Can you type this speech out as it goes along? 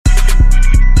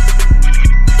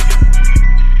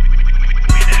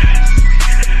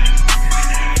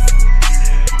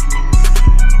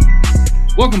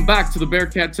Welcome back to the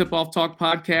Bearcat Tip-Off Talk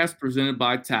podcast presented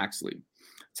by Taxley.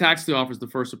 Taxley offers the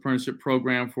first apprenticeship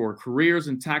program for careers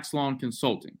in tax law and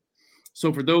consulting.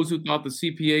 So for those who thought the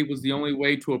CPA was the only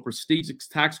way to a prestigious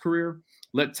tax career,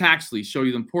 let Taxley show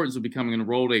you the importance of becoming an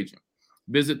enrolled agent.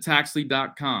 Visit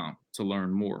Taxley.com to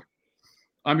learn more.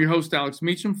 I'm your host, Alex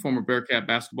Meacham, former Bearcat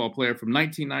basketball player from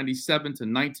 1997 to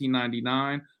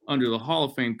 1999 under the Hall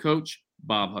of Fame coach,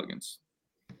 Bob Huggins.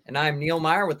 And I'm Neil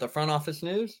Meyer with the Front Office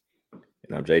News.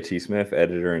 And I'm JT Smith,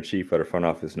 editor-in-chief of the Front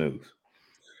Office News.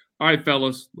 All right,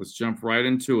 fellas, let's jump right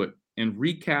into it and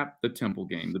recap the Temple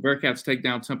game. The Bearcats take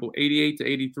down Temple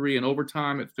 88-83 in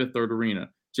overtime at Fifth Third Arena.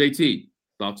 JT,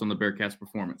 thoughts on the Bearcats'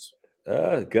 performance?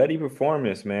 Gutty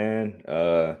performance, man.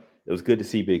 It was good to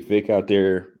see Big Vic out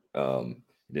there.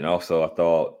 Then also I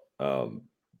thought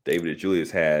David DeJulius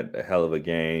had a hell of a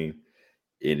game.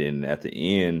 And then at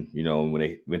the end, when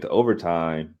they went to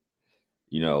overtime,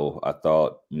 I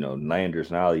thought,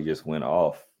 Landers Nolly just went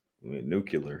off,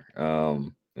 nuclear.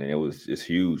 And it was just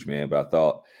huge, man. But I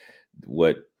thought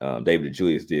what David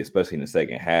DeJulius did, especially in the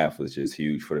second half, was just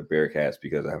huge for the Bearcats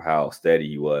because of how steady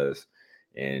he was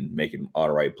and making all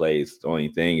the right plays. The only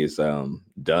thing is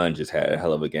Dunn just had a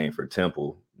hell of a game for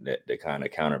Temple that kind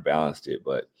of counterbalanced it.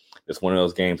 But it's one of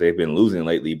those games they've been losing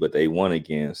lately, but they won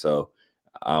again. So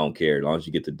I don't care. As long as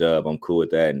you get the dub, I'm cool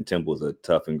with that. And Temple's a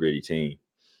tough and gritty team.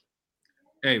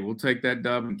 Hey, we'll take that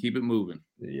dub and keep it moving.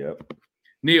 Yep.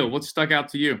 Neil, what stuck out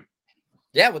to you?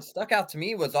 Yeah, what stuck out to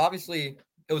me was obviously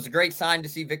it was a great sign to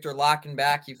see Victor Larkin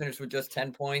back. He finished with just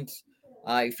 10 points.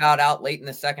 He fouled out late in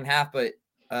the second half, but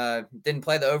didn't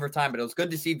play the overtime. But it was good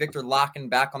to see Victor Larkin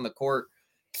back on the court,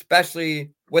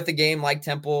 especially with a game like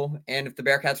Temple. And if the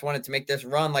Bearcats wanted to make this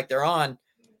run like they're on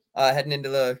heading into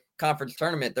the conference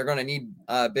tournament, they're going to need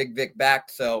Big Vic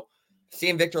back. So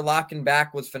seeing Victor Larkin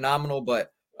back was phenomenal.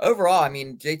 But overall, I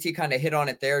mean, JT kind of hit on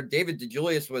it there. David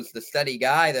DeJulius was the steady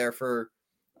guy there for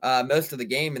most of the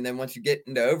game. And then once you get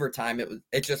into overtime,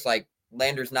 it's just like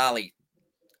Landers Nolly,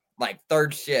 like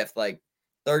third shift, like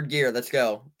third gear, let's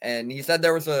go. And he said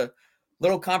there was a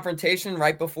little confrontation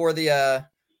right before the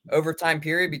overtime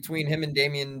period between him and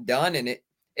Damian Dunn. And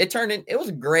it turned in, it was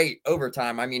a great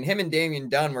overtime. I mean, him and Damian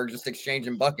Dunn were just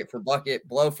exchanging bucket for bucket,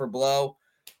 blow for blow.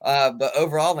 But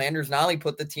overall, Landers Nolly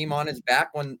put the team on his back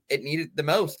when it needed the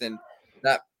most. And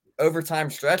that overtime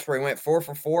stretch where he went 4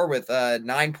 for 4 with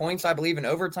 9 points, I believe, in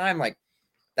overtime, like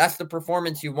that's the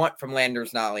performance you want from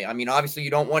Landers Nolly. I mean, obviously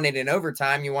you don't want it in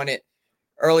overtime. You want it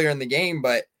earlier in the game.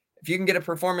 But if you can get a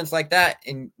performance like that,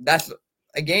 and that's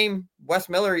a game, Wes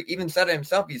Miller even said it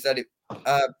himself. He said it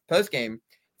post-game.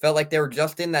 Felt like they were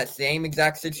just in that same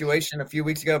exact situation a few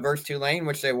weeks ago versus Tulane,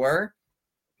 which they were.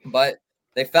 But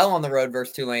they fell on the road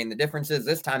versus Tulane. The difference is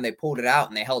this time they pulled it out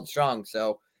and they held strong.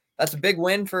 So that's a big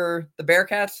win for the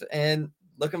Bearcats, and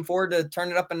looking forward to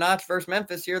turning it up a notch versus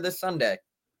Memphis here this Sunday.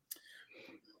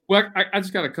 Well, I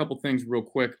just got a couple things real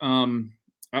quick.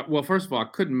 Well, first of all, I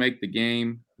couldn't make the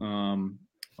game.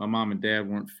 My mom and dad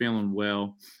weren't feeling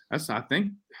well. I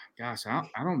think, gosh,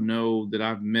 I don't know that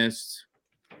I've missed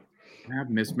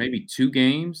maybe 2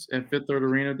 games at Fifth Third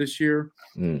Arena this year.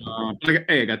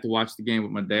 I got to watch the game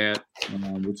with my dad,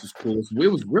 which is cool. It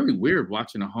was really weird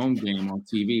watching a home game on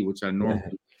TV, which I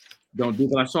normally don't do.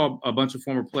 But I saw a bunch of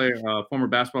former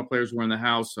basketball players were in the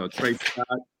house. Trey Scott,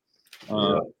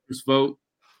 Chris Vogt,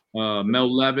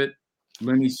 Mel Levitt,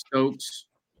 Lenny Stokes.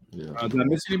 Did I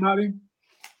miss anybody?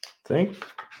 Think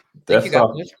you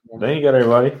got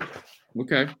everybody.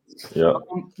 Okay. Yeah.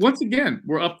 Once again,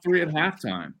 we're up 3 at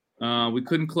halftime. We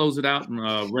couldn't close it out in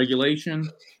regulation.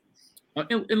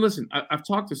 And listen, I've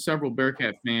talked to several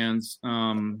Bearcat fans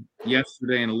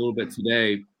yesterday and a little bit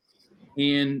today,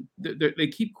 and they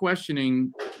keep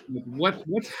questioning what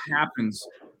happens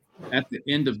at the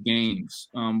end of games.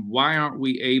 Why aren't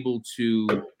we able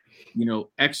to,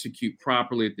 execute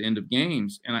properly at the end of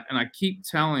games? And I keep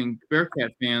telling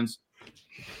Bearcat fans,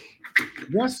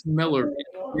 Wes Miller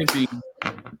is giving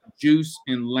Juice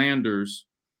and Landers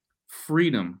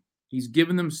freedom. He's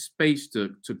given them space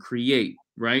to create,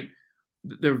 right?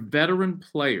 They're veteran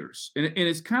players. And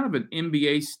it's kind of an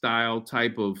NBA style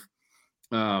type of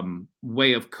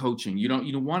way of coaching. You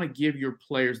don't want to give your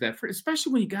players that free,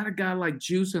 especially when you got a guy like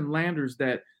Juice and Landers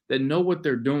that know what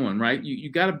they're doing, right?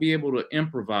 You got to be able to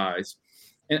improvise.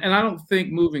 And I don't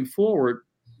think moving forward,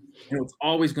 it's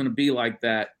always going to be like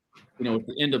that, at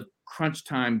the end of crunch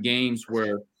time games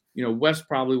where, West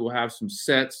probably will have some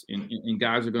sets and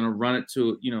guys are going to run it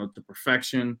to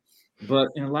perfection. But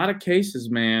in a lot of cases,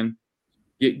 man,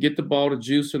 get the ball to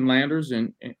Juice and Landers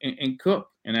and cook.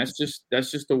 And that's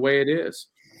just the way it is.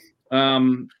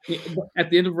 At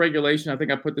the end of regulation, I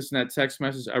think I put this in that text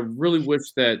message. I really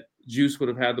wish that Juice would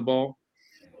have had the ball.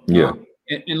 Yeah.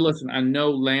 And listen, I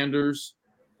know Landers.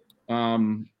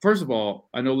 First of all,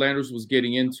 I know Landers was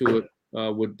getting into it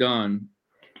with Dunn,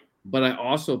 but I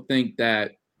also think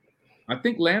that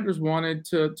Landers wanted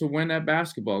to win that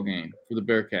basketball game for the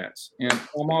Bearcats, and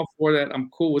I'm all for that. I'm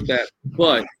cool with that,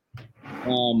 but I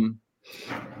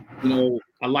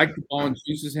like the ball in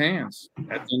Juice's hands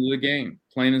at the end of the game,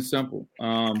 plain and simple.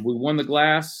 We won the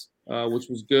glass, which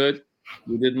was good.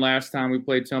 We didn't last time we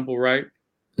played Temple, right?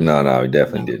 No, we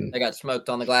definitely didn't. They got smoked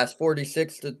on the glass,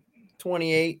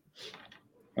 46-28.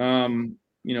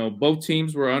 Both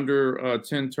teams were under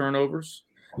 10 turnovers.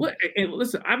 And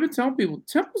listen, I've been telling people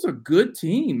Temple's a good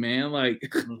team, man. Like,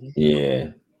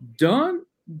 yeah,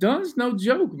 Dunn's no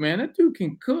joke, man. That dude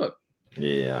can cook.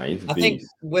 Yeah, he's a beast. I think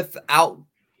without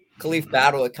Khalif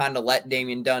Battle, it kind of let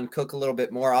Damian Dunn cook a little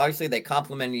bit more. Obviously, they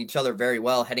complemented each other very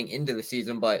well heading into the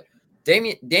season, but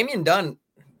Damian Dunn,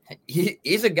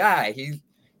 he's a guy. He's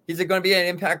going to be an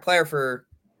impact player for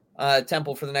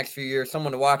Temple for the next few years,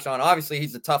 someone to watch on. Obviously,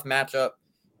 he's a tough matchup.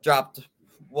 Dropped,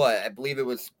 I believe it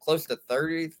was close to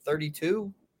 30,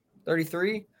 32,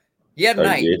 33. He had a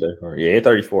night. Yeah,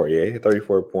 34. Yeah,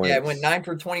 34 points. Yeah, went 9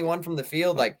 for 21 from the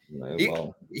field. Like,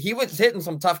 he was hitting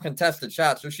some tough contested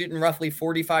shots. Was shooting roughly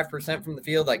 45% from the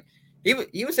field. Like,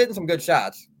 he was hitting some good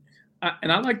shots.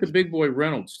 And I like the big boy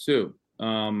Reynolds too.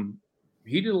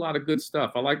 He did a lot of good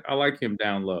stuff. I like him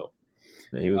down low.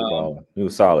 Yeah, he was balling. He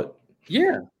was solid.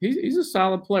 Yeah, he's a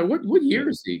solid player. What year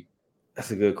is he?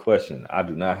 That's a good question. I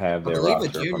do not have their roster. I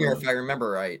believe a junior, if I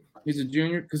remember right. He's a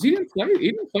junior because he didn't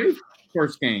play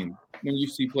first game when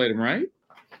UC played him, right?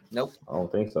 Nope. I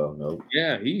don't think so. Nope.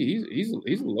 Yeah, he's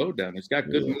a low down. He's got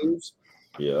good moves.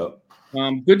 Yeah.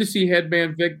 Good to see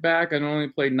Headband Vic back. I know only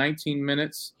played 19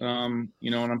 minutes. And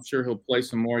I'm sure he'll play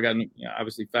some more. He got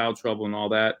obviously foul trouble and all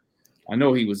that. I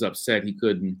know he was upset he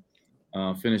couldn't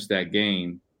finish that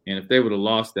game. And if they would have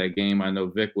lost that game, I know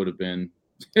Vic would have been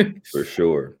for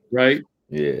sure. Right?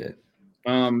 Yeah.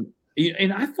 And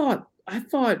I thought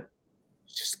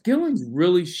Skillings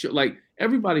really like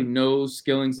everybody knows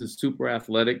Skillings is super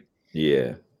athletic.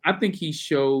 Yeah. I think he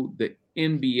showed the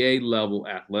NBA level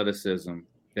athleticism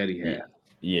that he had.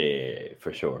 Yeah,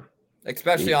 for sure.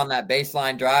 Especially on that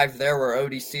baseline drive there where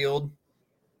Odie sealed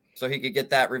so he could get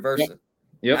that reverse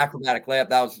acrobatic layup.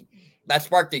 That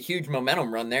sparked a huge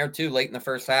momentum run there too late in the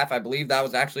first half. I believe that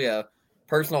was actually a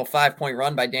personal 5-point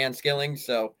run by Dan Skillings.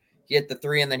 So he hit the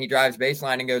 3 and then he drives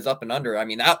baseline and goes up and under. I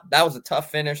mean, that was a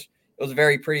tough finish. It was a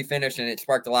very pretty finish and it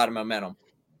sparked a lot of momentum.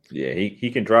 Yeah,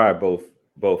 he can drive both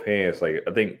hands. Like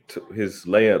I think his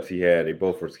layups he had,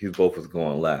 both was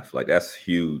going left. Like that's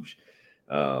huge,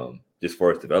 just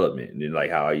for his development. And then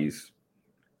like how he's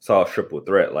saw a triple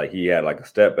threat. Like he had like a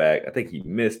step back. I think he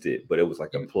missed it, but it was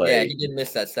like a play. Yeah, he did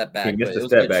miss that step back. He missed the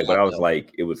step back, but I was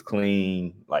like, it was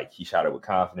clean. Like he shot it with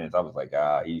confidence. I was like,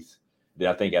 Then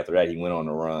I think after that he went on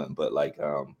the run. But like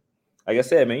I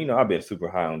said, man, I've been super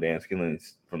high on Dan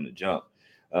Skillings from the jump.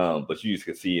 But you just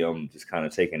could see him just kind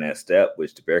of taking that step,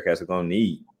 which the Bearcats are going to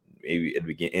need maybe at the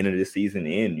beginning of this season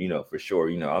and, for sure,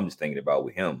 I'm just thinking about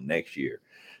with him next year.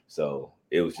 So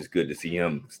it was just good to see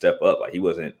him step up. Like he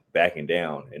wasn't backing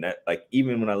down. And that, like,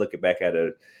 even when I look back at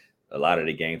a lot of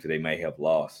the games that they may have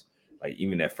lost, like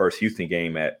even that first Houston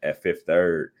game at Fifth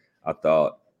Third, I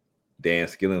thought Dan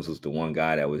Skillings was the one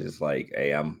guy that was just like,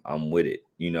 hey, I'm with it.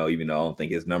 Even though I don't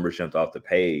think his numbers jumped off the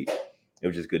page, it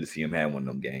was just good to see him have one of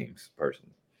them games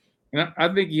personally. And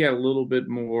I think he had a little bit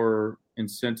more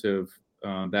incentive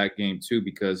that game too,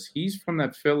 because he's from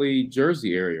that Philly,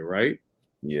 Jersey area, right?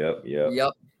 Yep.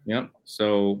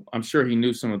 So I'm sure he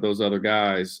knew some of those other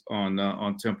guys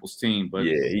on Temple's team. But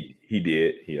yeah, he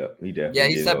did. Yep, he definitely. Yeah,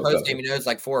 he said post game he knows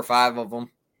like 4 or 5 of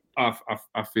them.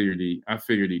 I figured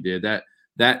he did.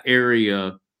 That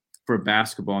area for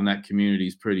basketball in that community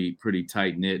is pretty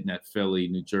tight knit in that Philly,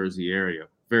 New Jersey area.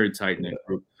 Very tight knit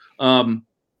group.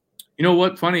 You know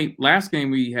what? Funny. Last game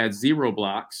we had 0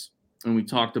 blocks, and we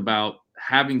talked about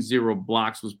having 0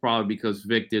 blocks was probably because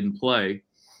Vic didn't play.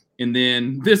 And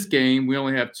then this game we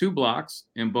only have 2 blocks,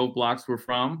 and both blocks were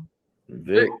from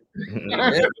Vic.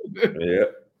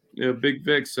 Yeah, Big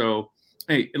Vic. So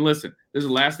hey, and listen, this is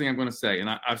the last thing I'm going to say, and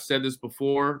I've said this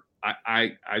before.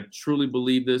 I truly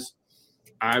believe this.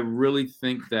 I really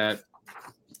think that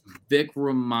Vic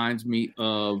reminds me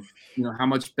of how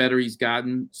much better he's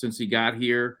gotten since he got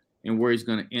here and where he's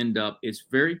going to end up. It's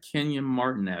very Kenyon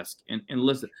Martin-esque. And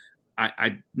listen,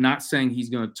 I'm not saying he's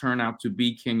going to turn out to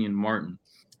be Kenyon Martin,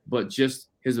 but just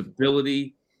his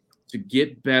ability to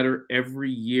get better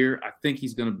every year. I think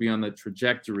he's going to be on the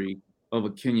trajectory of a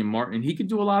Kenyon Martin. And he can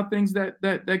do a lot of things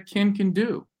that Ken can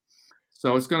do.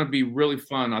 So it's going to be really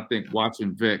fun, I think,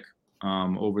 watching Vic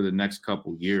over the next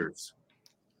couple years.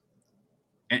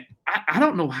 And I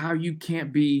don't know how you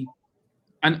can't be.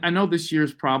 I know this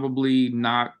year's probably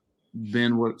not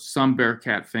been what some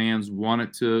Bearcat fans want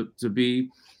it to be.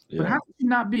 Yeah. But how can you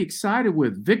not be excited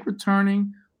with Vic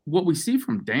returning, what we see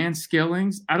from Dan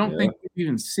Skillings? I don't think we've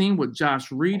even seen what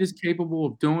Josh Reed is capable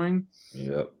of doing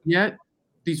yet.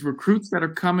 These recruits that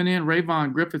are coming in,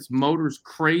 Rayvon Griffith's motor's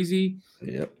crazy.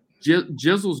 Yep.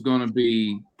 Jizzle's gonna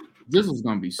be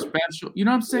special. You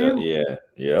know what I'm saying?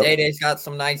 Yeah. Day-Day's got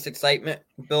some nice excitement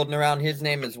building around his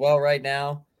name as well right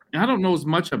now. I don't know as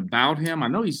much about him. I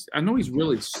know he's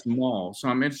really small, so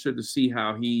I'm interested to see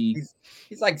how he's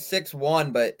like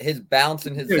 6'1", but his bounce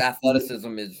and his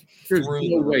athleticism is there's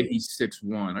no way he's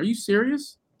 6'1". Are you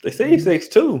serious? They say he's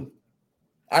 6'2".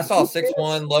 I saw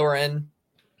 6'1", lower end,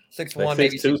 6'1", like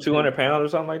maybe 6'2", 200 pounds or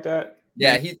something like that.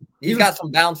 Yeah, he's got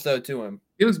some bounce though to him.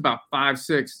 He looks about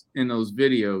 5'6" in those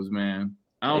videos, man.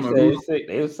 I don't know.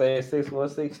 They were saying 6'1",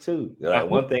 6'2". Like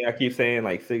one thing I keep saying,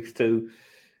 like 6'2",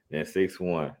 then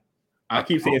 6'1". I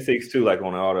keep seeing 6'2", like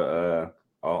on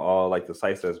all like the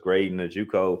sites that's grading the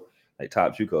JUCO, like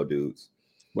top JUCO dudes.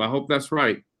 Well, I hope that's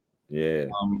right. Yeah,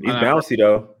 he's bouncy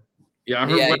though. Yeah, I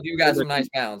heard he got some nice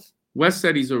bounce. Wes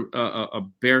said he's a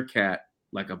Bearcat,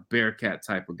 like a Bearcat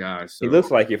type of guy. So he looks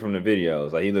like it from the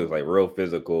videos. Like he looks like real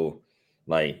physical,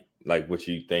 like what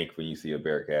you think when you see a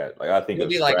Bearcat. Like I think of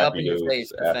like up in dudes, your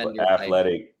face,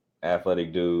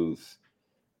 athletic dudes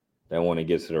that want to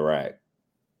get to the rack.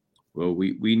 Well,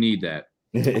 we need that.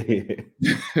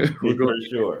 We're going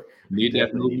sure.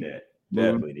 Definitely need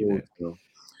that.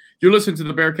 You're listening to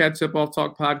the Bearcat Tip-Off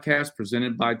Talk podcast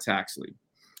presented by Taxley.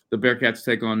 The Bearcats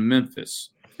take on Memphis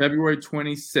February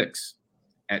 26th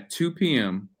at 2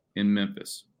 p.m. in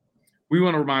Memphis. We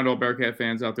want to remind all Bearcat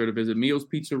fans out there to visit Mio's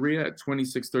Pizzeria at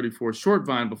 2634 Short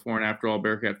Vine before and after all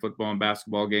Bearcat football and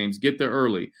basketball games. Get there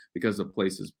early because the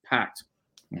place is packed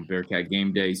on Bearcat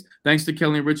game days. Thanks to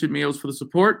Kelly and Richard Meals for the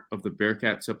support of the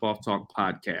Bearcat Tip-Off Talk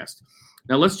podcast.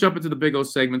 Now let's jump into the Big O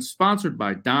segment sponsored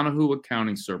by Donahue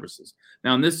Accounting Services.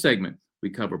 Now in this segment, we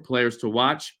cover players to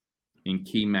watch in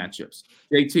key matchups.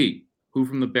 JT, who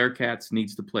from the Bearcats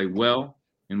needs to play well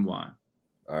and why?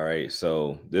 All right,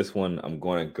 so this one I'm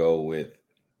going to go with.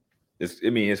 It's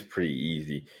pretty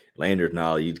easy. Landers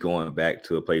Nolley, he's going back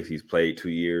to a place he's played 2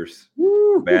 years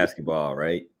basketball,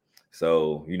 right?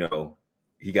 So,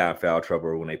 he got in foul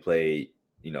trouble when they played,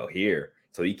 here.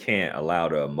 So he can't allow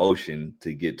the emotion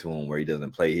to get to him where he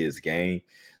doesn't play his game.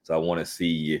 So I want to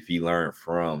see if he learned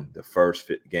from the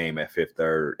first game at Fifth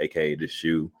Third, a.k.a. the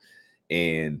shoe.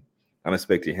 And I'm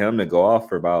expecting him to go off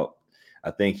for about,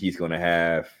 I think he's going to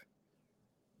have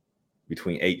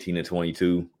between 18 and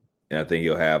 22. And I think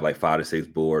he'll have like 5 to 6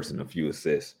 boards and a few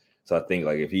assists. So I think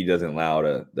like if he doesn't allow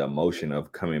the emotion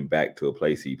of coming back to a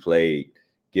place he played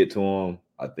get to him,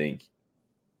 I think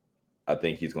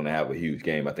he's going to have a huge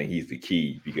game. I think he's the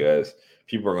key because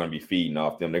people are going to be feeding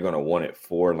off them. They're going to want it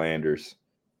for Landers.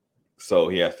 So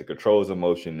he has to control his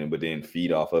emotion, but then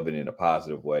feed off of it in a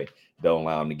positive way. Don't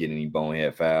allow him to get any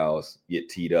bonehead fouls, get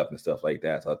teed up and stuff like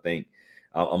that. So I think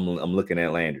I'm looking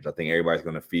at Landers. I think everybody's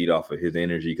going to feed off of his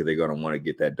energy because they're going to want to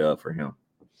get that dub for him.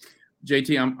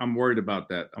 JT, I'm worried about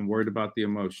that. I'm worried about the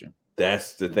emotion.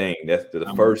 That's the thing. That's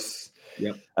the first.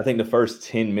 Yep. I think the first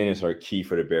 10 minutes are key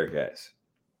for the Bearcats.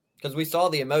 Because we saw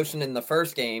the emotion in the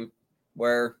first game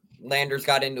where Landers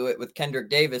got into it with Kendrick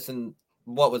Davis, and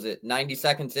what was it, 90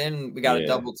 seconds in, we got a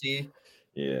double T.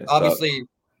 Yeah. Obviously,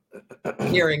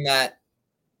 hearing that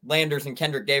Landers and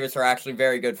Kendrick Davis are actually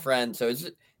very good friends, so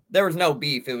there was no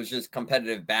beef. It was just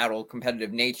competitive battle,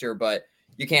 competitive nature, but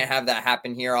you can't have that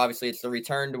happen here. Obviously, it's the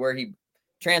return to where he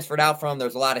transferred out from.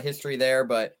 There's a lot of history there,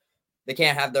 but they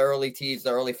can't have the early tees,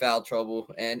 the early foul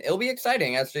trouble, and it'll be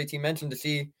exciting, as JT mentioned, to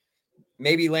see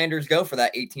maybe Landers go for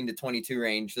that 18 to 22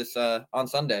 range this on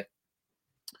Sunday.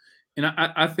 And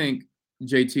I think,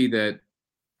 JT, that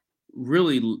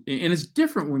really, and it's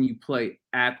different when you play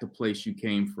at the place you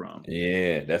came from.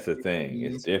 Yeah, that's the thing.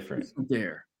 It's different.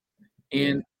 There.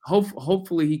 And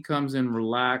hopefully he comes in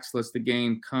relaxed, lets the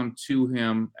game come to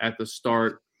him at the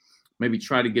start, maybe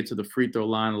try to get to the free throw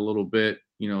line a little bit,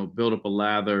 build up a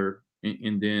lather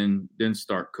and then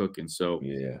start cooking. So,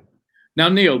 yeah. Now,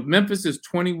 Neil, Memphis is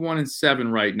 21-7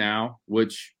 right now,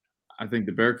 which I think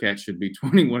the Bearcats should be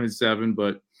 21-7.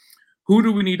 But who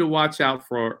do we need to watch out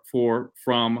for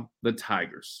from the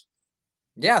Tigers?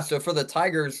 Yeah, so for the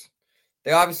Tigers,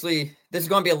 this is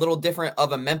going to be a little different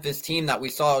of a Memphis team that we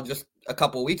saw just a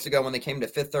couple of weeks ago when they came to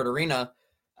Fifth Third Arena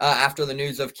after the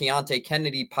news of Keontae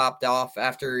Kennedy popped off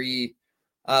after he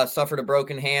suffered a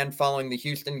broken hand following the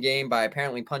Houston game by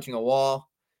apparently punching a wall,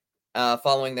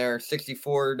 following their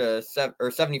 74 to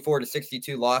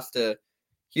 62 loss to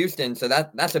Houston. So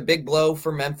that's a big blow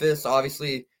for Memphis.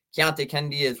 Obviously, Keontae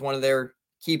Kennedy is one of their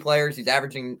key players. He's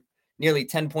averaging nearly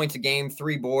 10 points a game,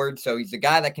 3 boards. So he's a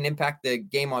guy that can impact the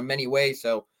game on many ways.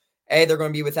 So, they're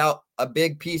going to be without a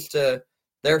big piece to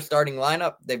their starting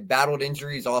lineup. They've battled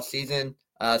injuries all season.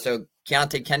 So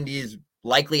Keontae Kennedy is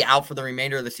likely out for the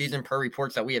remainder of the season per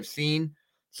reports that we have seen.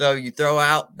 So you throw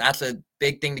out, that's a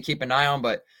big thing to keep an eye on.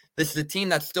 But this is a team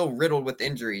that's still riddled with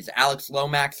injuries. Alex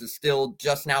Lomax is still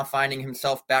just now finding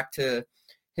himself back to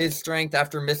his strength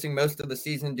after missing most of the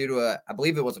season due to I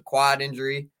believe it was a quad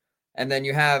injury. And then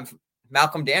you have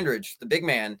Malcolm Dandridge, the big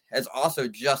man, has also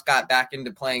just got back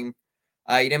into playing.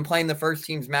 He didn't play in the first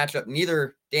team's matchup.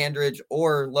 Neither Dandridge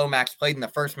or Lomax played in the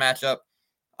first matchup.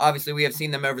 Obviously, we have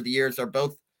seen them over the years. They're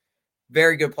both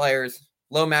very good players.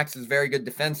 Lomax is very good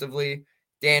defensively.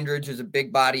 Dandridge is a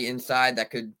big body inside that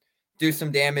could do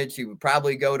some damage. He would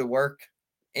probably go to work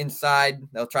inside.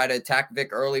 They'll try to attack Vic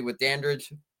early with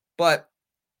Dandridge. But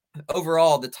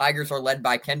overall, the Tigers are led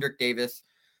by Kendrick Davis,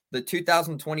 the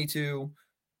 2022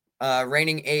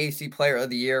 reigning AAC Player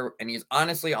of the Year, and he's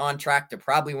honestly on track to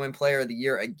probably win Player of the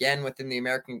Year again within the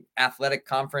American Athletic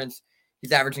Conference.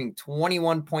 He's averaging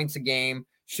 21 points a game,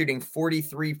 shooting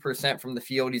 43% from the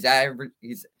field.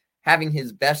 He's having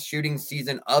his best shooting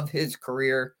season of his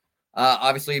career,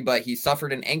 obviously, but he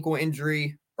suffered an ankle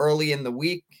injury early in the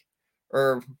week,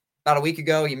 or about a week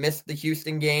ago. He missed the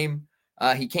Houston game.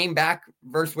 He came back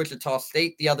versus Wichita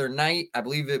State the other night. I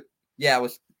believe it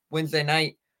was Wednesday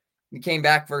night. He came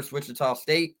back versus Wichita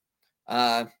State,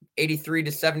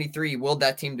 83-73, willed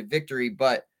that team to victory.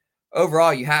 But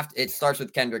overall, it starts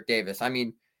with Kendrick Davis. I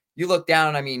mean, you look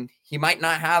down, he might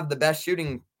not have the best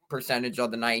shooting percentage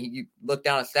of the night. You look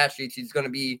down at stat sheets, he's going to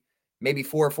be maybe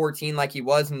 4-14 like he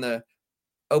was in the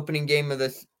opening game of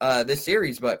this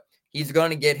series, but he's going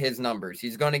to get his numbers.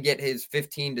 He's going to get his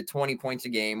 15 to 20 points a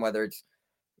game, whether it's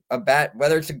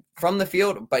from the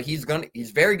field, but he's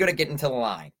very good at getting to the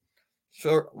line.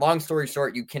 Long story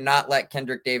short, you cannot let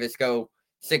Kendrick Davis go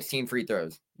 16 free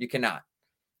throws. You cannot.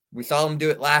 We saw him do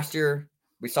it last year.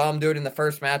 We saw him do it in the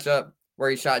first matchup where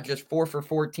he shot just 4 for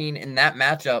 14 in that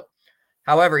matchup.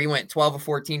 However, he went 12 of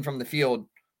 14 from the field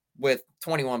with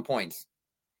 21 points.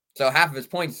 So half of his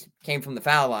points came from the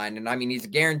foul line. And he's a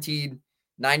guaranteed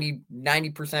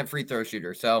 90% free throw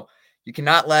shooter. So you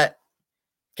cannot let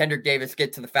Kendrick Davis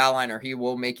get to the foul line or he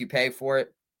will make you pay for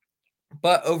it.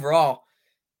 But overall,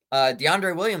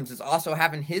 DeAndre Williams is also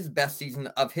having his best season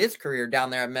of his career down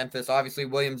there at Memphis. Obviously,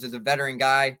 Williams is a veteran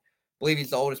guy. I believe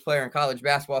he's the oldest player in college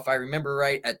basketball, if I remember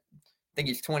right. I think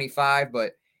he's 25,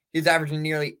 but he's averaging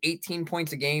nearly 18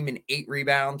 points a game and 8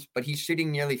 rebounds, but he's shooting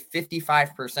nearly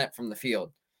 55% from the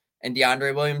field. And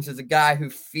DeAndre Williams is a guy who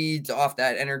feeds off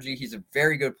that energy. He's a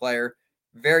very good player,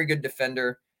 very good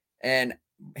defender, and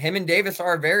him and Davis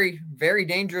are a very, very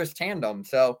dangerous tandem.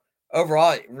 So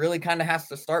overall, it really kind of has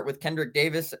to start with Kendrick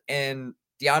Davis and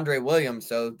DeAndre Williams.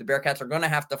 So the Bearcats are going to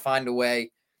have to find a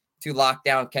way to lock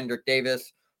down Kendrick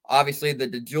Davis. Obviously, the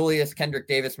DeJulius-Kendrick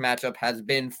Davis matchup has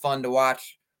been fun to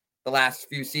watch the last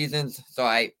few seasons. So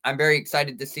I'm very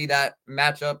excited to see that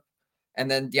matchup. And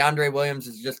then DeAndre Williams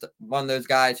is just one of those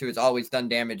guys who has always done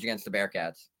damage against the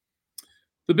Bearcats.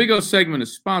 The Big O segment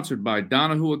is sponsored by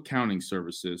Donahue Accounting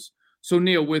Services. So,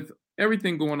 Neil, with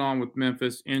everything going on with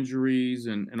Memphis, injuries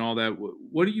and all that,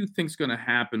 what do you think is going to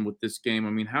happen with this game?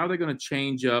 How are they going to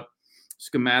change up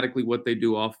schematically what they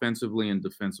do offensively and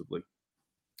defensively?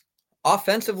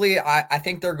 Offensively, I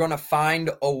think they're going to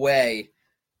find a way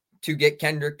to get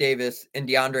Kendrick Davis and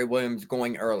DeAndre Williams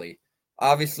going early.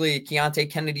 Obviously,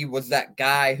 Keontae Kennedy was that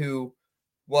guy who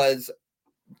was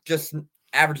just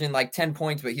averaging like 10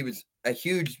 points, but he was a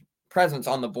huge presence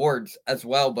on the boards as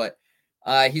well. But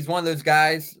he's one of those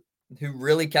guys who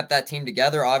really kept that team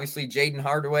together. Obviously, Jaden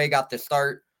Hardaway got the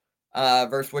start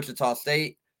versus Wichita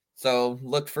State. So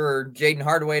look for Jaden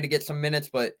Hardaway to get some minutes,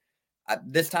 but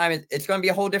this time it's going to be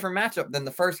a whole different matchup than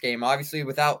the first game. Obviously,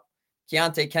 without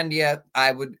Keontae Kennedy,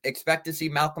 I would expect to see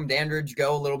Malcolm Dandridge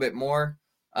go a little bit more.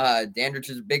 Dandridge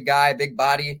is a big guy, big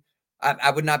body.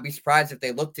 I would not be surprised if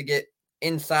they look to get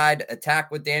inside,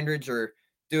 attack with Dandridge, or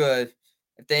if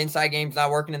the inside game's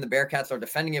not working and the Bearcats are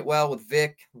defending it well with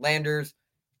Vic, Landers.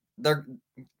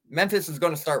 Memphis is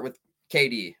going to start with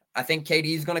KD. I think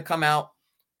KD is going to come out,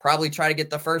 probably try to get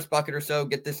the first bucket or so,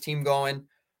 get this team going.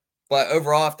 But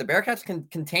overall, if the Bearcats can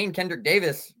contain Kendrick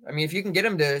Davis, if you can get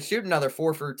him to shoot another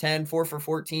 4 for 10, 4 for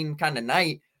 14 kind of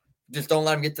night, just don't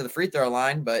let him get to the free throw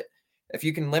line. But if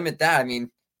you can limit that,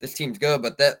 this team's good,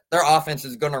 but their offense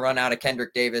is going to run out of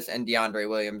Kendrick Davis and DeAndre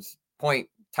Williams, point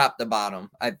top to bottom.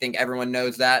 I think everyone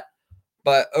knows that.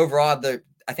 But overall,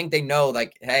 I think they know,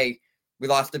 like, hey, we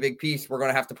lost a big piece. We're going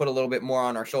to have to put a little bit more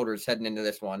on our shoulders heading into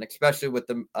this one, especially with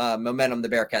the momentum the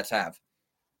Bearcats have.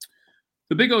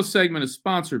 The Big O segment is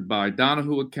sponsored by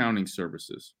Donahue Accounting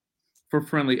Services. For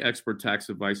friendly expert tax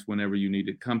advice whenever you need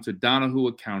it, come to Donahue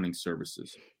Accounting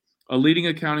Services, a leading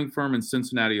accounting firm in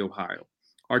Cincinnati, Ohio.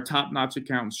 Our top-notch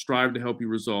accountants strive to help you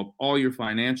resolve all your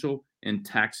financial and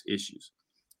tax issues.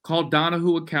 Call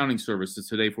Donahue Accounting Services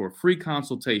today for a free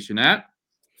consultation at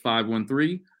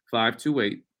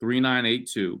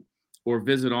 513-528-3982 or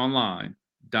visit online,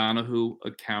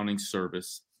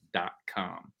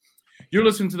 DonahueAccountingService.com. You're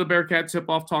listening to the Bearcat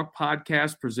Tip-Off Talk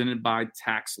podcast presented by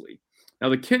Taxley. Now,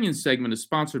 the Kenyon segment is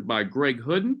sponsored by Greg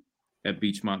Hooden at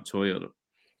Beechmont Toyota.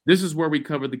 This is where we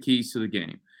cover the keys to the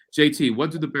game. JT,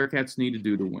 what do the Bearcats need to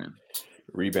do to win?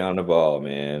 Rebound the ball,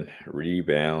 man.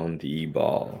 Rebound the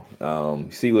ball.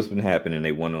 See what's been happening.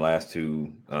 They won the last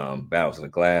two battles of the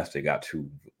glass. They got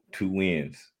two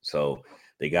wins. So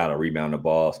they got to rebound the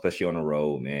ball, especially on the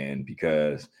road, man,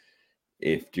 because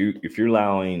if you're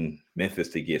allowing Memphis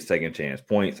to get second chance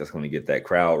points, that's going to get that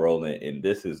crowd rolling. And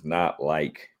this is not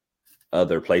like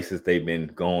other places they've been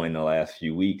going the last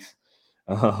few weeks.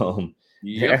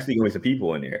 There actually going to be some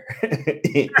people in there.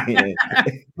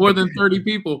 More than 30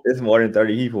 people. It's more than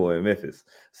 30 people in Memphis.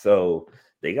 So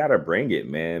they got to bring it,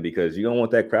 man, because you don't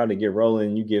want that crowd to get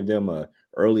rolling. You give them a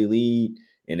early lead,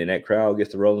 and then that crowd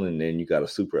gets to rolling, and then you got a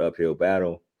super uphill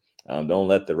battle. Don't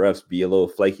let the refs be a little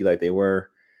flaky like they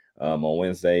were on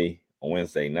Wednesday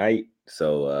night.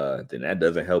 So then that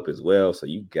doesn't help as well. So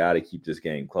you got to keep this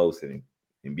game close, and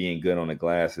being good on the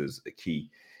glass is a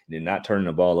key. And then not turning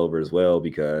the ball over as well,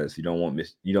 because you don't want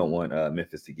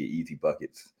Memphis to get easy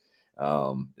buckets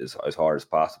as hard as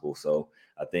possible. So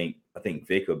I think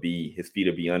Vic his feet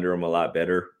will be under him a lot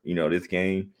better, this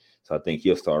game. So I think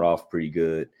he'll start off pretty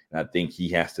good. And I think he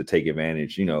has to take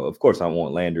advantage. Of course, I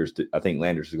think Landers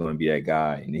is going to be that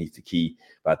guy, and he's the key.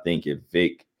 But I think if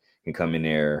Vic can come in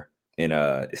there and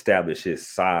establish his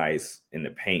size in the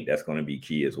paint, that's going to be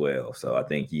key as well. So I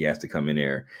think he has to come in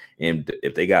there, and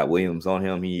if they got Williams on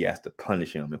him, he has to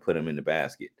punish him and put him in the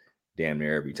basket damn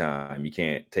near every time. You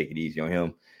can't take it easy on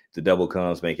him. If the double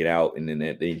comes, make it out, and then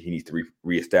he needs to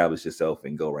reestablish himself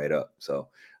and go right up. So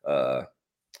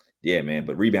yeah, man,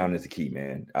 but rebounding is the key,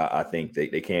 man. I think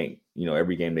they can't,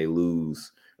 every game they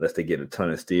lose, unless they get a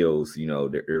ton of steals,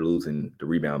 they're losing the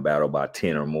rebound battle by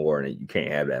 10 or more, and you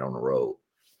can't have that on the road.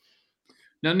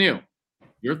 Now, Neil,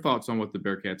 your thoughts on what the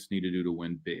Bearcats need to do to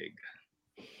win big?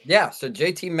 Yeah, so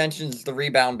JT mentions the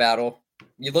rebound battle.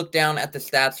 You look down at the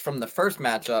stats from the first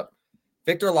matchup.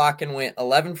 Viktor Lakhin went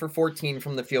 11 for 14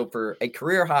 from the field for a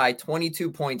career high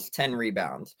 22 points, 10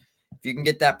 rebounds. If you can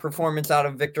get that performance out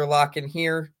of Viktor Lakhin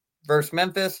here versus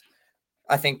Memphis,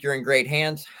 I think you're in great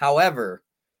hands. However,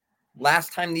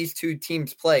 last time these two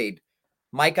teams played,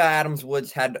 Micah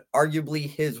Adams-Woods had arguably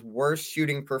his worst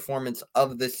shooting performance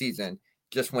of the season.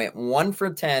 Just went 1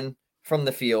 for 10 from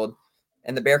the field,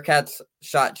 and the Bearcats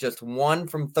shot just 1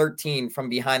 from 13 from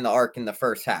behind the arc in the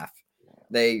first half.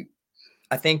 I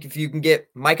think if you can get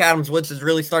Mike Adams-Woods has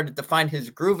really started to find his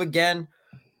groove again.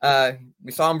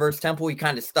 We saw him versus Temple. He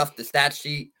kind of stuffed the stat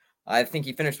sheet. I think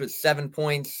he finished with 7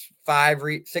 points,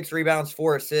 6 rebounds,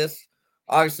 4 assists.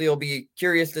 Obviously, it'll be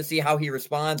curious to see how he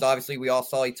responds. Obviously, we all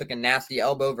saw he took a nasty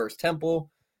elbow versus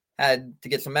Temple. Had to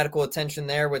get some medical attention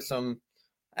there with some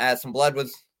blood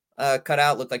was cut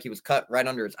out. Looked like he was cut right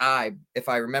under his eye, if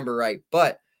I remember right.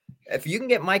 But if you can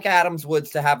get Mike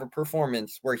Adams-Woods to have a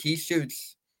performance where he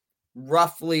shoots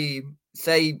roughly,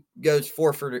 say, goes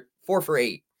 4 for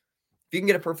 8. If you can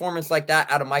get a performance like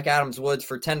that out of Mike Adams-Woods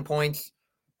for 10 points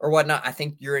or whatnot, I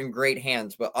think you're in great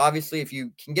hands. But obviously, if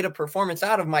you can get a performance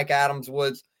out of Mike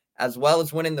Adams-Woods as well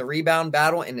as winning the rebound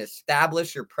battle and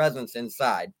establish your presence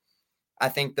inside, I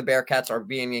think the Bearcats are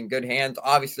being in good hands.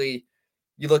 Obviously,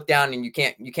 you look down and you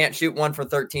can't shoot 1 for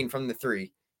 13 from the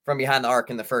 3 from behind the arc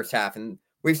in the first half. And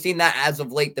we've seen that as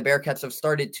of late. The Bearcats have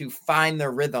started to find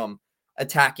their rhythm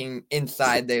attacking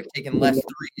inside. They've taken less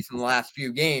threes in the last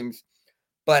few games.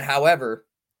 But however,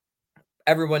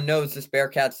 everyone knows this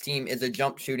Bearcats team is a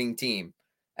jump shooting team.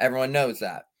 Everyone knows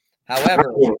that.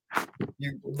 However,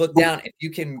 you look down, if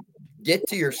you can get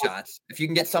to your shots, if you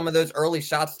can get some of those early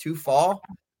shots to fall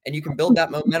and you can build that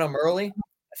momentum early,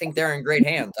 I think they're in great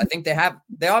hands. I think they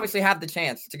obviously have the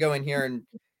chance to go in here and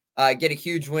get a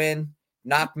huge win,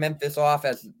 knock Memphis off,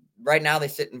 as right now they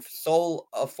sit in sole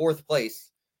of 4th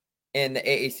place in the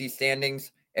AAC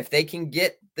standings. If they can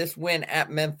get this win at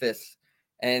Memphis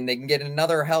and they can get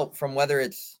another help from whether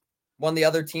it's one of the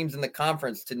other teams in the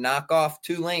conference to knock off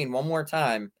Tulane one more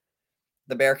time,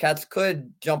 the Bearcats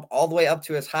could jump all the way up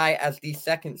to as high as the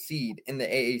 2nd seed in the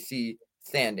AAC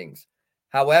standings.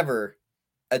 However,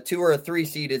 a 2 or a 3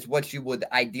 seed is what you would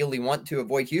ideally want to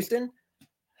avoid Houston.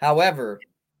 However,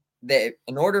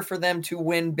 in order for them to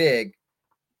win big,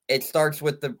 it starts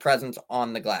with the presence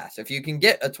on the glass. If you can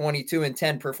get a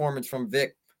 22-10 performance from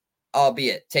Vic,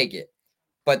 albeit take it.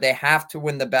 But they have to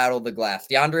win the battle of the glass.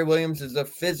 DeAndre Williams is a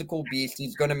physical beast.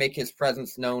 He's going to make his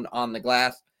presence known on the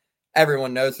glass.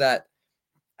 Everyone knows that.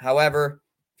 However,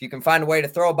 if you can find a way to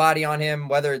throw a body on him,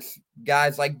 whether it's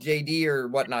guys like JD or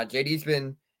whatnot, JD's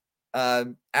been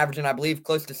averaging, I believe,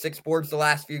 close to 6 boards the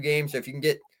last few games. So if you can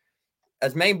get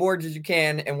as many boards as you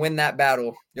can and win that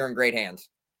battle, you're in great hands.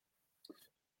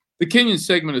 The Kenyon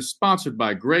segment is sponsored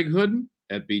by Greg Hooden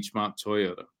at Beechmont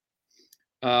Toyota.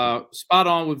 Spot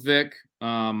on with Vic.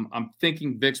 I'm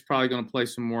thinking Vic's probably going to play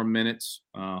some more minutes,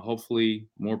 hopefully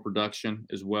more production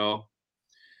as well.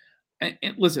 And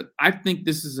listen, I think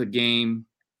this is a game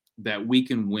that we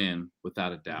can win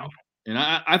without a doubt. And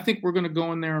I think we're going to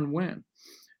go in there and win.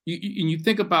 You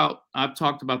think about, I've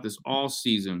talked about this all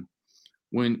season.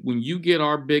 When you get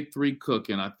our big 3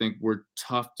 cooking, I think we're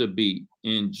tough to beat.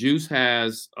 And Juice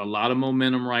has a lot of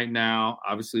momentum right now.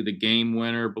 Obviously, the game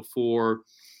winner before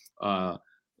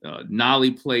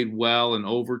Nolly played well in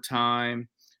overtime.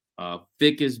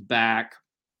 Vic is back.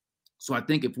 So I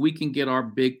think if we can get our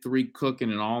big 3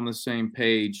 cooking and all on the same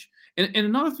page. And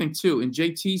another thing, too, and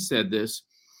JT said this,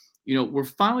 we're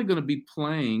finally going to be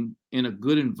playing in a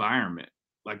good environment.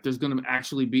 Like there's going to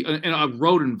actually be in a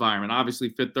road environment. Obviously,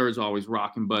 Fifth Third is always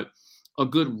rocking, but a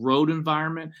good road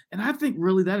environment. And I think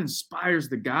really that inspires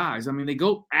the guys. I mean, they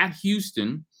go at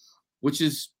Houston, which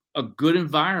is a good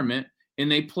environment,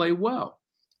 and they play well.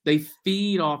 They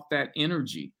feed off that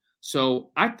energy. So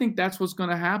I think that's what's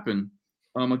going to happen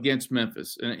against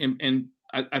Memphis. And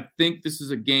I think this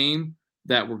is a game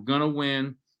that we're going to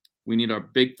win. We need our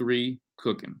big 3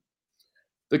 cooking.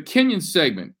 The Kenyon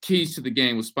segment, Keys to the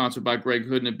Game, was sponsored by Greg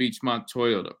Hooden at Beechmont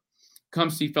Toyota. Come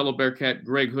see fellow Bearcat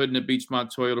Greg Hooden at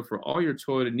Beechmont Toyota for all your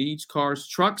Toyota needs, cars,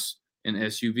 trucks, and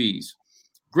SUVs.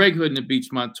 Greg Hooden at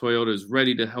Beechmont Toyota is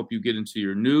ready to help you get into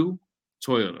your new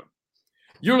Toyota.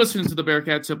 You're listening to the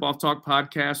Bearcat Tip-Off Talk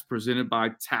podcast presented by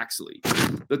Taxley.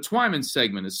 The Twyman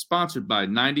segment is sponsored by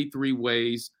 93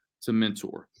 Ways to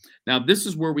Mentor. Now, this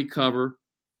is where we cover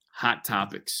hot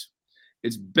topics.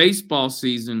 It's baseball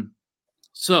season.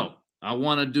 So I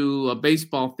want to do a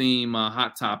baseball theme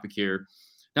hot topic here.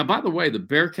 Now, by the way, the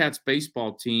Bearcats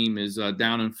baseball team is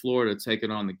down in Florida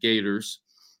taking on the Gators.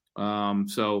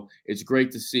 So it's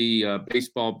great to see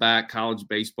baseball back, college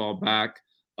baseball back.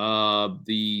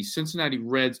 The Cincinnati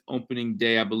Reds opening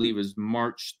day, I believe, is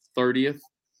March 30th,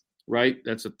 right?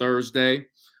 That's a Thursday.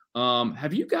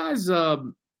 Have you guys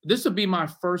this will be my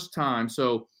first time.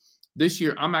 So this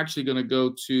year, I'm actually going to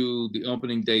go to the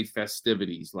opening day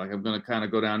festivities. Like I'm going to kind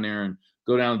of go down there and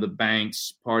go down to the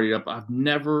banks, party up. I've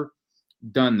never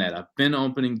done that. I've been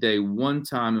opening day one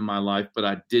time in my life, but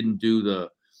I didn't do the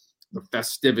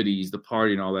festivities, the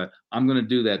party and all that. I'm going to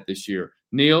do that this year.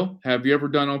 Neil, have you ever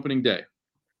done opening day?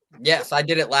 Yes, I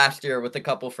did it last year with a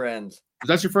couple friends. Is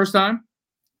that your first time?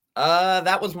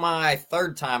 That was my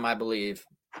 3rd time, I believe.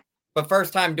 But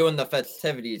first time doing the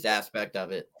festivities aspect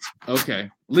of it. Okay.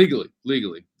 Legally.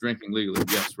 Drinking legally.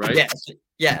 Yes, right?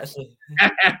 Yes.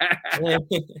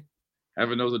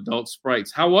 Having those adult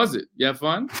sprites. How was it? You have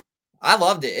fun? I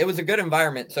loved it. It was a good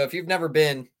environment. So if you've never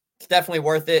been, it's definitely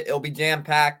worth it. It'll be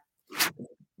jam-packed.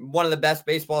 One of the best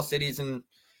baseball cities in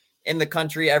the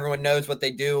country. Everyone knows what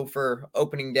they do for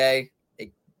opening day.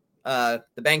 The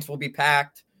banks will be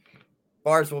packed.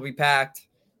 Bars will be packed.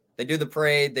 They do the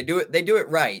parade. They do it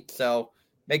right. So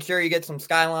make sure you get some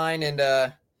Skyline and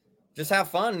just have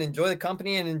fun and enjoy the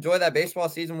company and enjoy that baseball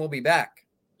season. We'll be back.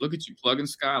 Look at you plugging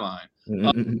Skyline.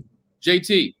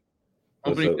 JT,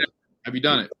 opening day. Have you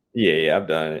done it? Yeah, I've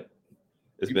done it.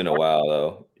 It's been a while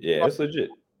though. Yeah, it's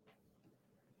legit.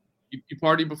 You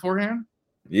partied beforehand?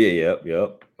 Yeah,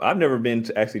 yep. I've never been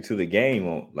to the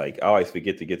game. I always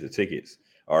forget to get the tickets,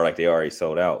 or like they already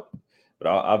sold out. But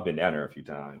I've been down there a few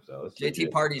times. So it's JT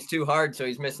legit. parties too hard, so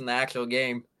he's missing the actual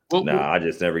game. I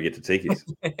just never get the tickets.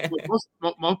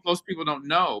 Most people don't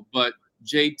know, but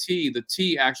JT, the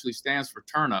T actually stands for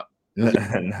turn up. Nah.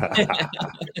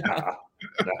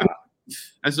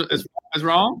 As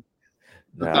wrong?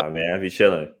 Nah, man, I be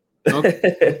chilling.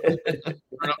 Okay.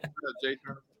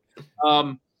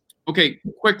 Okay,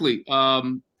 quickly.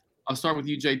 I'll start with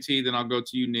you, JT, then I'll go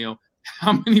to you, Neil.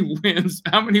 How many wins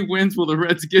will the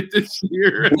Reds get this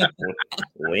year?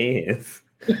 Wins.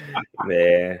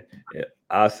 Man.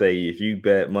 I'll say if you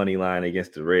bet money line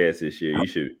against the Reds this year,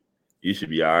 you should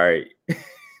be all right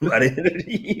by the end of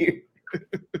the year.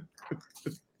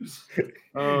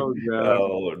 Oh God.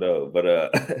 Oh no, but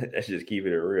let's just keep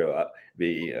it real.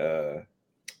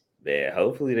 Man,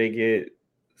 hopefully they get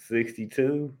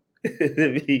 62.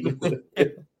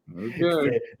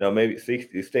 Okay. No, maybe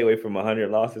 60. Stay away from 100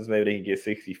 losses. Maybe they can get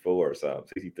 64 or something.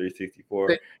 63,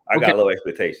 64. I got low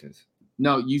expectations.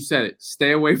 No, you said it.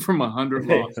 Stay away from 100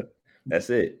 losses.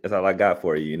 That's it. That's all I got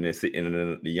for you. And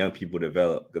the young people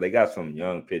develop because they got some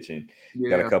young pitching.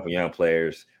 Got a couple young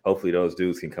players. Hopefully those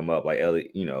dudes can come up like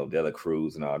Ellie, the other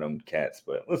Cruz and all them cats.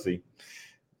 But we'll see.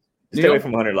 Stay away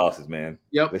from 100 losses, man.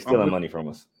 Yep. They're stealing money from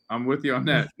us. I'm with you on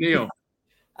that. Neil.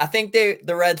 I think the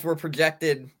Reds were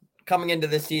projected coming into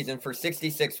this season for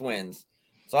 66 wins.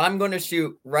 So I'm going to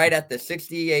shoot right at the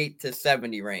 68 to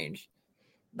 70 range.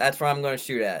 That's where I'm going to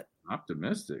shoot at.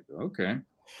 Optimistic. Okay.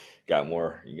 Got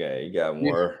more. You got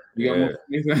more. You got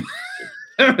more.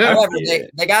 However,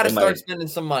 they got to start spending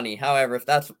some money. However, if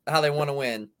that's how they want to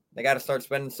win, they got to start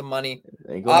spending some money.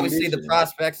 Obviously, the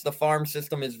prospects, the farm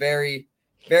system is very,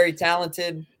 very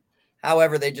talented.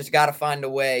 However, they just got to find a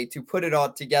way to put it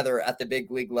all together at the big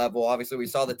league level. Obviously, we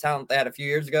saw the talent they had a few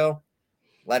years ago.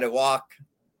 Let it walk,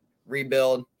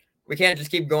 rebuild. We can't just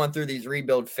keep going through these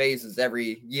rebuild phases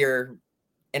every year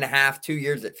and a half, 2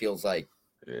 years, it feels like.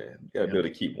 Yeah, you got to be able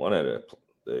to keep one of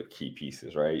the key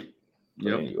pieces, right?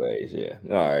 Yep. Anyways, yeah.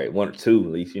 All right, 1 or 2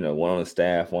 at least. One on the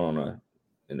staff, one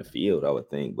in the field, I would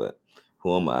think. But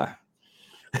who am I?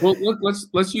 Well,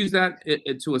 let's use that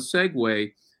to a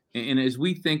segue. And as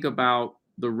we think about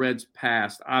the Reds'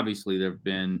 past, obviously there have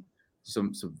been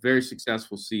some very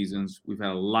successful seasons. We've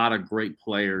had a lot of great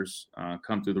players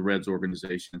come through the Reds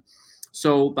organization.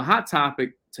 So the hot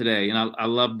topic today, and I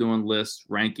love doing lists,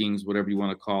 rankings, whatever you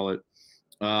want to call it.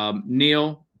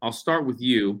 Neil, I'll start with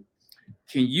you.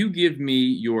 Can you give me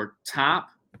your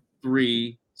top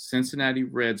 3 Cincinnati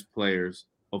Reds players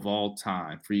of all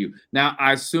time for you? Now,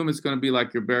 I assume it's going to be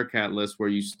like your Bearcat list where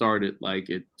you started like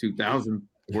at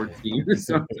 2014 or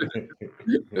something,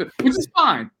 which is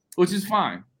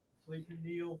fine.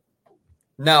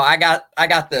 No, I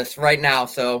got this right now.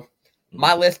 So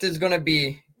my list is going to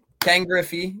be Ken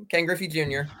Griffey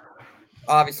Jr.,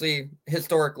 obviously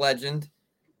historic legend.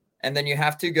 And then you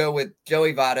have to go with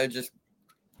Joey Votto, just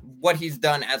what he's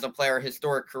done as a player,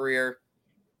 historic career.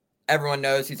 Everyone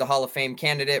knows he's a Hall of Fame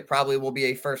candidate, probably will be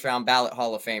a first-round ballot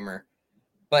Hall of Famer.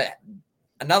 But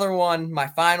another one, my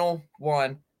final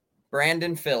one,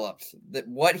 Brandon Phillips.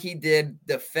 What he did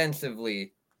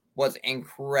defensively was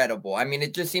incredible. I mean,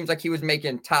 it just seems like he was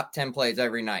making top 10 plays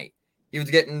every night. He was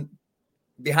getting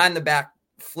behind the back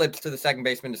flips to the second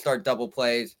baseman to start double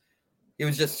plays. He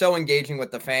was just so engaging with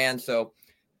the fans. So,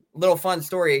 little fun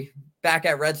story. Back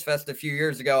at Reds Fest a few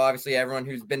years ago, obviously everyone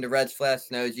who's been to Reds Fest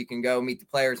knows you can go meet the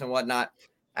players and whatnot.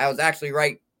 I was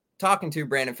actually talking to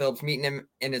Brandon Phillips, meeting him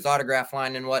in his autograph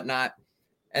line and whatnot.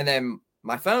 And then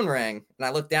my phone rang and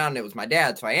I looked down and it was my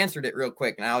dad. So I answered it real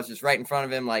quick and I was just right in front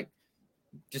of him, like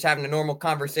just having a normal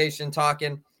conversation,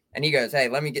 talking. And he goes, "Hey,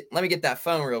 let me get that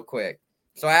phone real quick."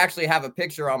 So I actually have a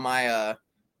picture on my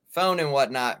phone and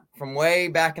whatnot from way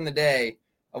back in the day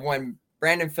of when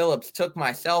Brandon Phillips took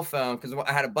my cell phone, because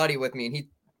I had a buddy with me and he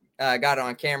got it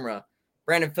on camera.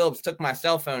 Brandon Phillips took my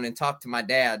cell phone and talked to my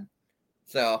dad.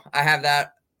 So I have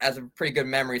that as a pretty good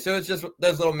memory. So it's just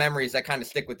those little memories that kind of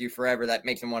stick with you forever that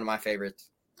makes him one of my favorites.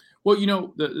 Well,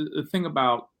 the thing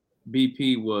about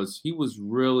BP was he was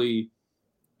really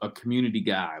a community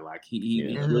guy. Like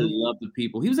he really loved the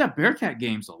people. He was at Bearcat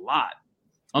games a lot.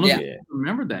 I don't know if you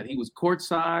remember that. He was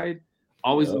courtside,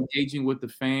 always engaging with the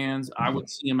fans. I would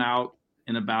see him out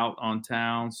and about on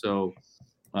town. So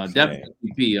definitely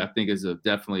BP, I think, is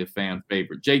definitely a fan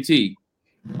favorite. JT,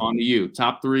 on to you.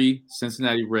 Top 3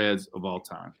 Cincinnati Reds of all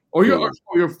time. Or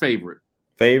your favorite.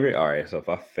 Favorite? All right. So if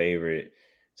my favorite,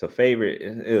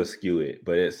 it'll skew it,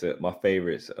 but it's my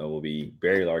favorites will be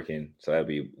Barry Larkin. So that'd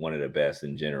be one of the best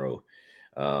in general.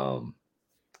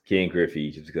 Ken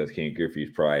Griffey, just because Ken Griffey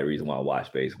is probably the reason why I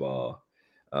watch baseball.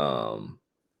 And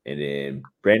then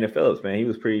Brandon Phillips, man, he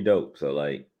was pretty dope. So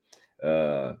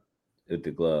with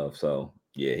the glove. So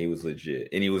yeah, he was legit.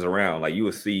 And he was around. Like you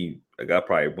would see a guy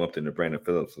probably bumped into Brandon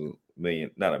Phillips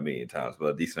not a million times, but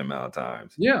a decent amount of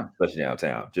times. Yeah. Especially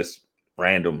downtown. Just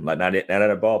random, like not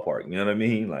at a ballpark. You know what I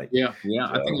mean? Like yeah.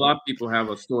 I think a lot of people have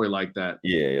a story like that.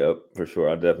 Yeah, for sure.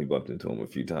 I definitely bumped into him a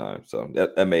few times. So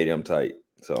that made him tight.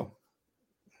 So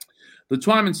the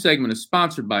Twyman segment is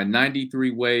sponsored by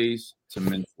 93 Ways to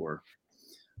Mentor.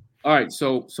 All right,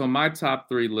 so my top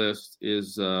 3 list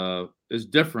is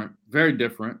different, very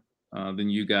different than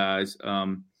you guys.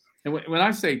 And when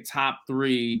I say top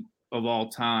 3 of all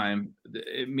time,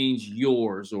 it means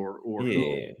yours or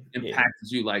who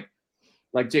impacted you. Like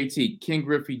JT, Ken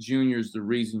Griffey Jr. is the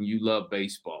reason you love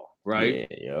baseball, right?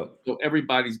 Yeah, yep. So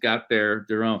everybody's got their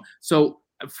own. So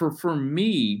for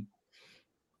me,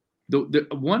 the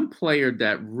one player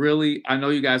that really, I know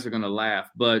you guys are gonna laugh,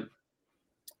 but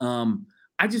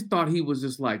I just thought he was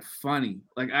just like funny.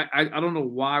 Like I don't know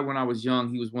why when I was young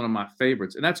he was one of my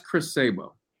favorites, and that's Chris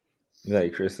Sabo. You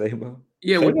like Chris Sabo?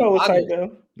 Yeah, Sabo was tight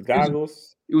though. The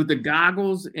goggles. With the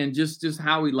goggles and just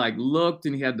how he like looked,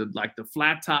 and he had the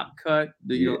flat top cut,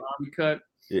 the army cut.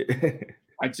 Yeah.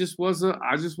 I just was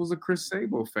a Chris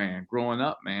Sabo fan growing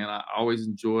up, man. I always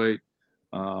enjoyed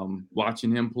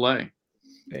watching him play.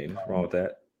 Hey, nothing wrong with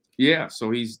that. Yeah, so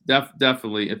he's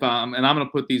definitely. I'm going to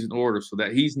put these in order so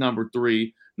that he's number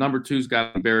 3. Number 2's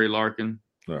got to be Barry Larkin.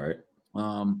 All right.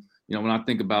 When I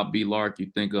think about B. Lark,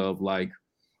 you think of like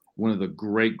one of the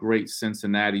great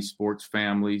Cincinnati sports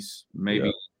families.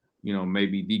 Maybe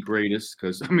maybe the greatest.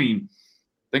 Because I mean,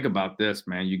 think about this,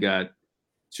 man. You got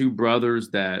 2 brothers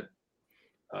that,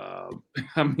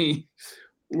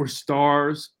 were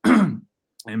stars.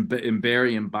 And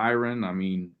Barry and Byron, I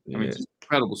mean, just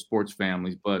incredible sports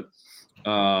families. But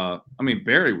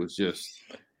Barry was just,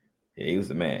 he was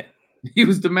the man. He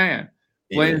was the man.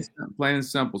 Plain and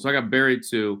simple. So I got Barry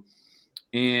too,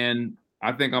 and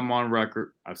I think I'm on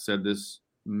record. I've said this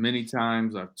many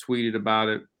times. I've tweeted about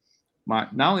it.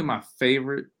 Not only my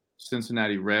favorite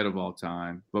Cincinnati Red of all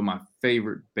time, but my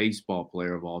favorite baseball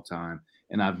player of all time,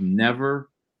 and I've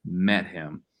never met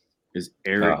him, is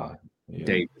Eric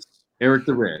Davis. Eric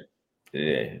the Red.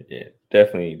 Yeah,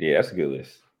 definitely. Yeah, that's a good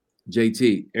list.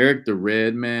 JT, Eric the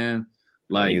Red, man.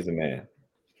 Like, he's a man.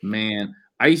 Man,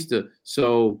 I used to.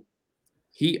 So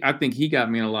I think he got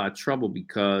me in a lot of trouble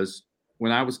because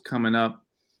when I was coming up,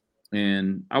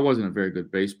 and I wasn't a very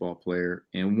good baseball player,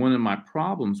 and one of my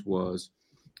problems was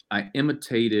I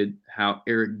imitated how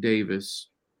Eric Davis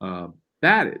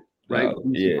batted. Right?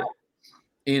 Yeah.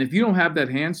 And if you don't have that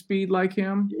hand speed like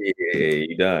him,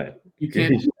 you done. You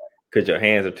can't. Because your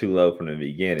hands are too low from the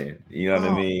beginning. You know what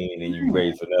I mean? And you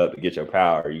raise it up to get your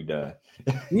power, you done.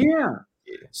 Yeah.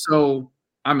 So,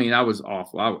 I was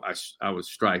awful. I would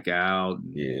strike out.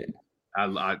 Yeah. I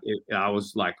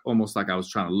was like almost like I was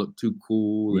trying to look too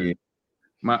cool. And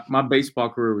my baseball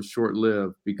career was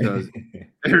short-lived because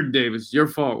Eric Davis, your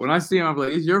fault. When I see him, I'm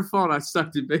like, it's your fault I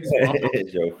sucked at baseball.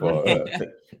 It's your fault.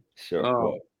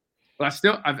 Sure. But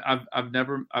I've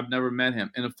never met him.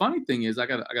 And the funny thing is, I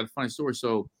got a funny story.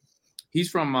 So he's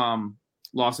from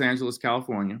Los Angeles,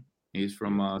 California. He's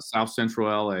from South Central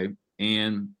LA,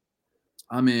 and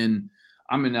I'm in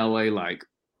LA like,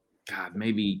 God,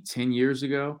 maybe 10 years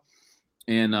ago.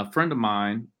 And a friend of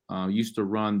mine used to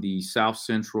run the South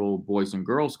Central Boys and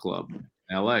Girls Club in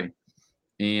LA.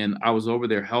 And I was over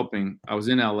there helping. I was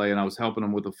in LA and I was helping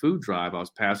them with a food drive. I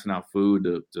was passing out food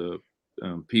to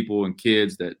people and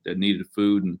kids that needed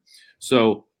food. And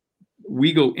so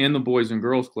we go in the Boys and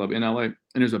Girls Club in LA, and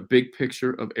there's a big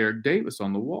picture of Eric Davis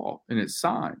on the wall, and it's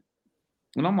signed.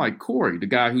 And I'm like, Corey, the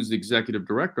guy who's the executive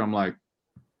director, I'm like,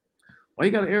 why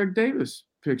you got an Eric Davis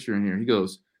picture in here? He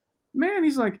goes, man,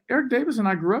 he's like, Eric Davis and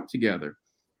I grew up together.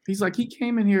 He's like, he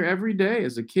came in here every day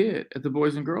as a kid at the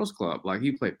Boys and Girls Club. Like,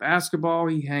 he played basketball,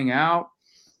 he hang out.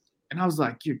 And I was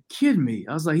like, you're kidding me.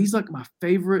 I was like, he's like my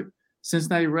favorite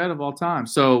Cincinnati Red of all time.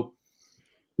 So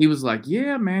he was like,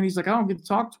 yeah, man. He's like, I don't get to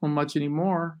talk to him much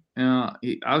anymore.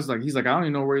 He's like, I don't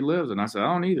even know where he lives. And I said,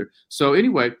 I don't either. So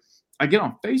anyway, I get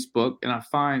on Facebook and I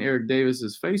find Eric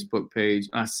Davis's Facebook page,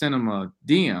 and I sent him a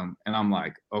DM, and I'm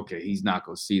like, okay, he's not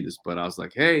going to see this. But I was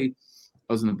like, hey,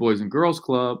 I was in the Boys and Girls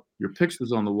Club. Your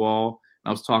picture's on the wall. And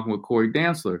I was talking with Corey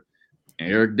Dantzler,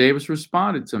 and Eric Davis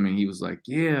responded to me. He was like,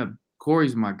 yeah,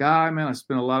 Corey's my guy, man. I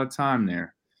spent a lot of time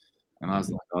there. And I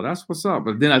was like, oh, that's what's up.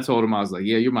 But then I told him, I was like,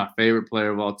 yeah, you're my favorite player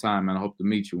of all time, man. I hope to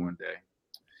meet you one day.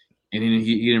 And then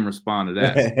he didn't respond to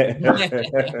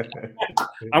that.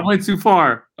 I went too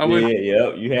far.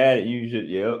 You had it. You should,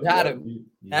 yep. Got him.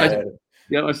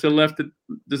 Yeah, I should have left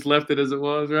it as it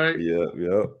was, right?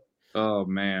 Yep. Oh,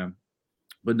 man.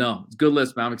 But no, it's a good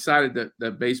list, man. I'm excited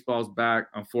that baseball's back.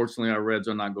 Unfortunately, our Reds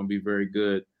are not going to be very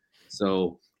good.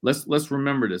 So let's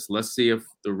remember this. Let's see if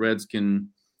the Reds can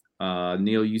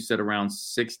Neil, you said around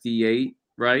 68,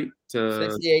 right?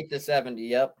 68 to 70,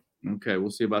 yep. Okay,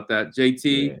 we'll see about that.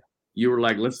 JT, you were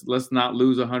like, let's not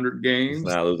lose 100 games.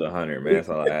 Let's not lose 100, man. That's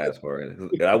all I asked for.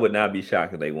 I would not be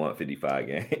shocked if they won 55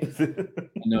 games. I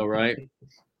know, right?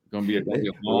 Gonna be a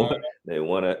long. They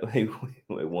won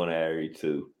every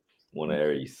 2, won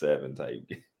every 7 type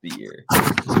year.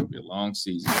 It's gonna be a long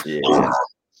season. Yeah.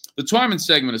 The Twyman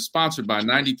segment is sponsored by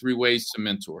 93 Ways to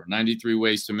Mentor. 93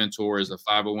 Ways to Mentor is a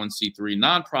 501c3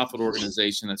 nonprofit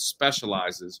organization that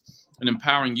specializes in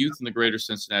empowering youth in the greater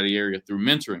Cincinnati area through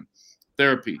mentoring,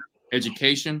 therapy,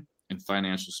 education, and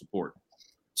financial support.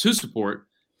 To support,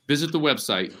 visit the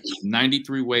website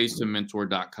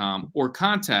 93ways2mentor.com or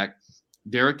contact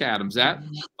Derek Adams at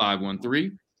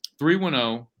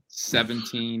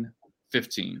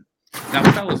 513-310-1715. Now,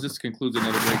 fellas, this concludes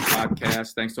another great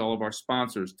podcast. Thanks to all of our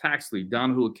sponsors, Taxley,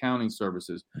 Donahue Accounting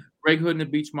Services, Greg Hood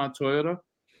and Beachmont Toyota,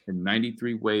 and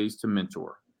 93 Ways to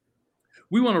Mentor.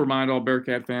 We want to remind all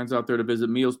Bearcat fans out there to visit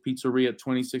Meals Pizzeria at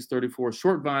 2634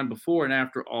 Short Vine before and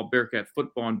after all Bearcat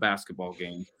football and basketball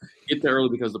games. Get there early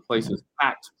because the place is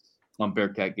packed on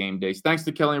Bearcat game days. Thanks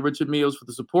to Kelly and Richard Meals for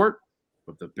the support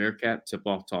of the Bearcat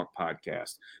Tip-Off Talk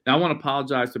podcast. Now, I want to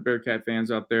apologize to Bearcat fans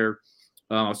out there.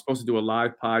 I was supposed to do a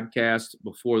live podcast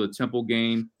before the Temple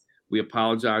game. We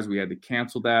apologize. We had to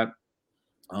cancel that.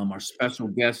 Our special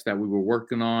guest that we were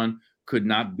working on could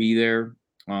not be there.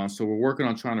 So we're working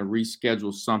on trying to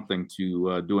reschedule something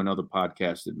to do another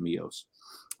podcast at Mios.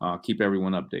 Keep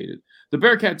everyone updated. The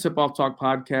Bearcat Tip-Off Talk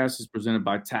podcast is presented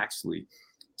by Taxley.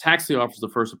 Taxley offers the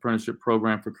first apprenticeship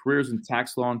program for careers in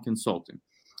tax law and consulting.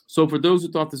 So for those who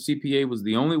thought the CPA was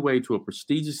the only way to a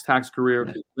prestigious tax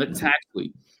career, let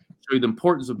Taxley show you the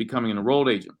importance of becoming an enrolled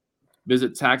agent.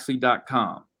 Visit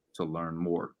Taxley.com to learn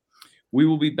more. We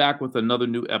will be back with another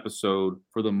new episode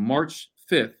for the March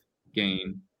 5th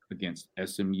game against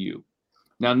SMU.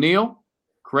 Now, Neil,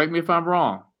 correct me if I'm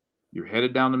wrong. You're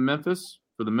headed down to Memphis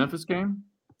for the Memphis game?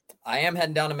 I am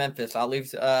heading down to Memphis. I'll leave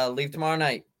tomorrow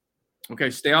night. Okay,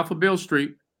 stay off of Beale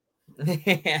Street.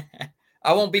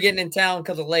 I won't be getting in town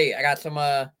because of late. I got some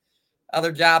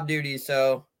other job duties,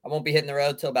 so I won't be hitting the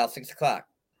road till about 6 o'clock.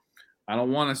 I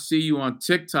don't want to see you on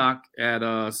TikTok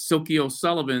at Silky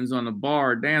O'Sullivan's on the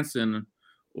bar dancing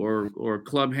or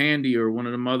Club Handy or one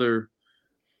of them other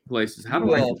places. How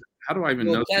do I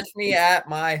even know? Catch me at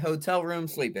my hotel room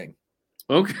sleeping.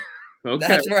 Okay.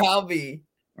 That's where I'll be.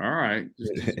 All right.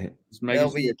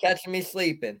 They'll be catching me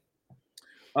sleeping.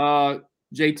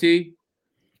 JT,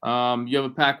 you have a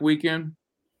packed weekend?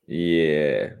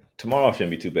 Yeah. Tomorrow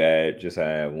shouldn't be too bad. Just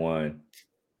have one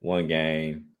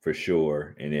game for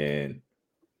sure, and then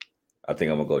I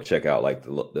think I'm gonna go check out like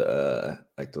the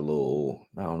little,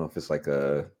 I don't know if it's like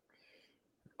a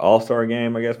all-star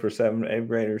game, I guess, for 7th and 8th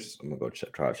graders. I'm gonna go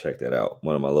try to check that out.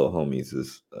 One of my little homies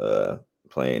is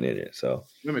playing in it. So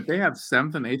wait a minute, they have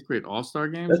 7th and 8th grade all-star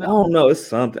games? I don't know. It's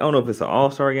something. I don't know if it's an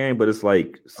all-star game, but it's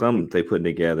like some they put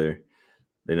together.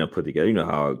 They don't put together. You know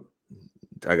how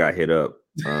I got hit up.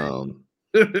 Some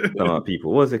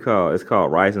people. What's it called? It's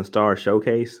called Rising Star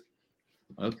Showcase.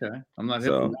 Okay, I'm not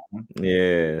hip on that one.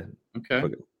 Yeah. Okay,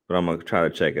 but I'm gonna try to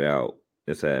check it out.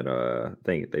 It's at I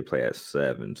think they play at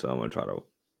 7, so I'm gonna try to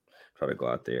go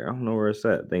out there. I don't know where it's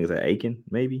at. I think it's at Aiken,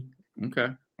 maybe. Okay,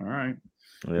 all right.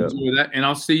 Yep. Enjoy that, and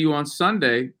I'll see you on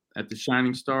Sunday at the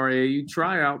Shining Star AAU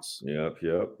tryouts. Yep.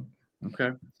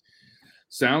 Okay,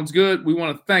 sounds good. We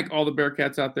want to thank all the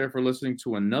Bearcats out there for listening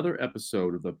to another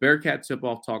episode of the Bearcat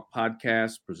Tip-Off Talk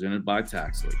podcast presented by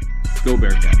Taxley. Go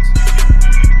Bearcats!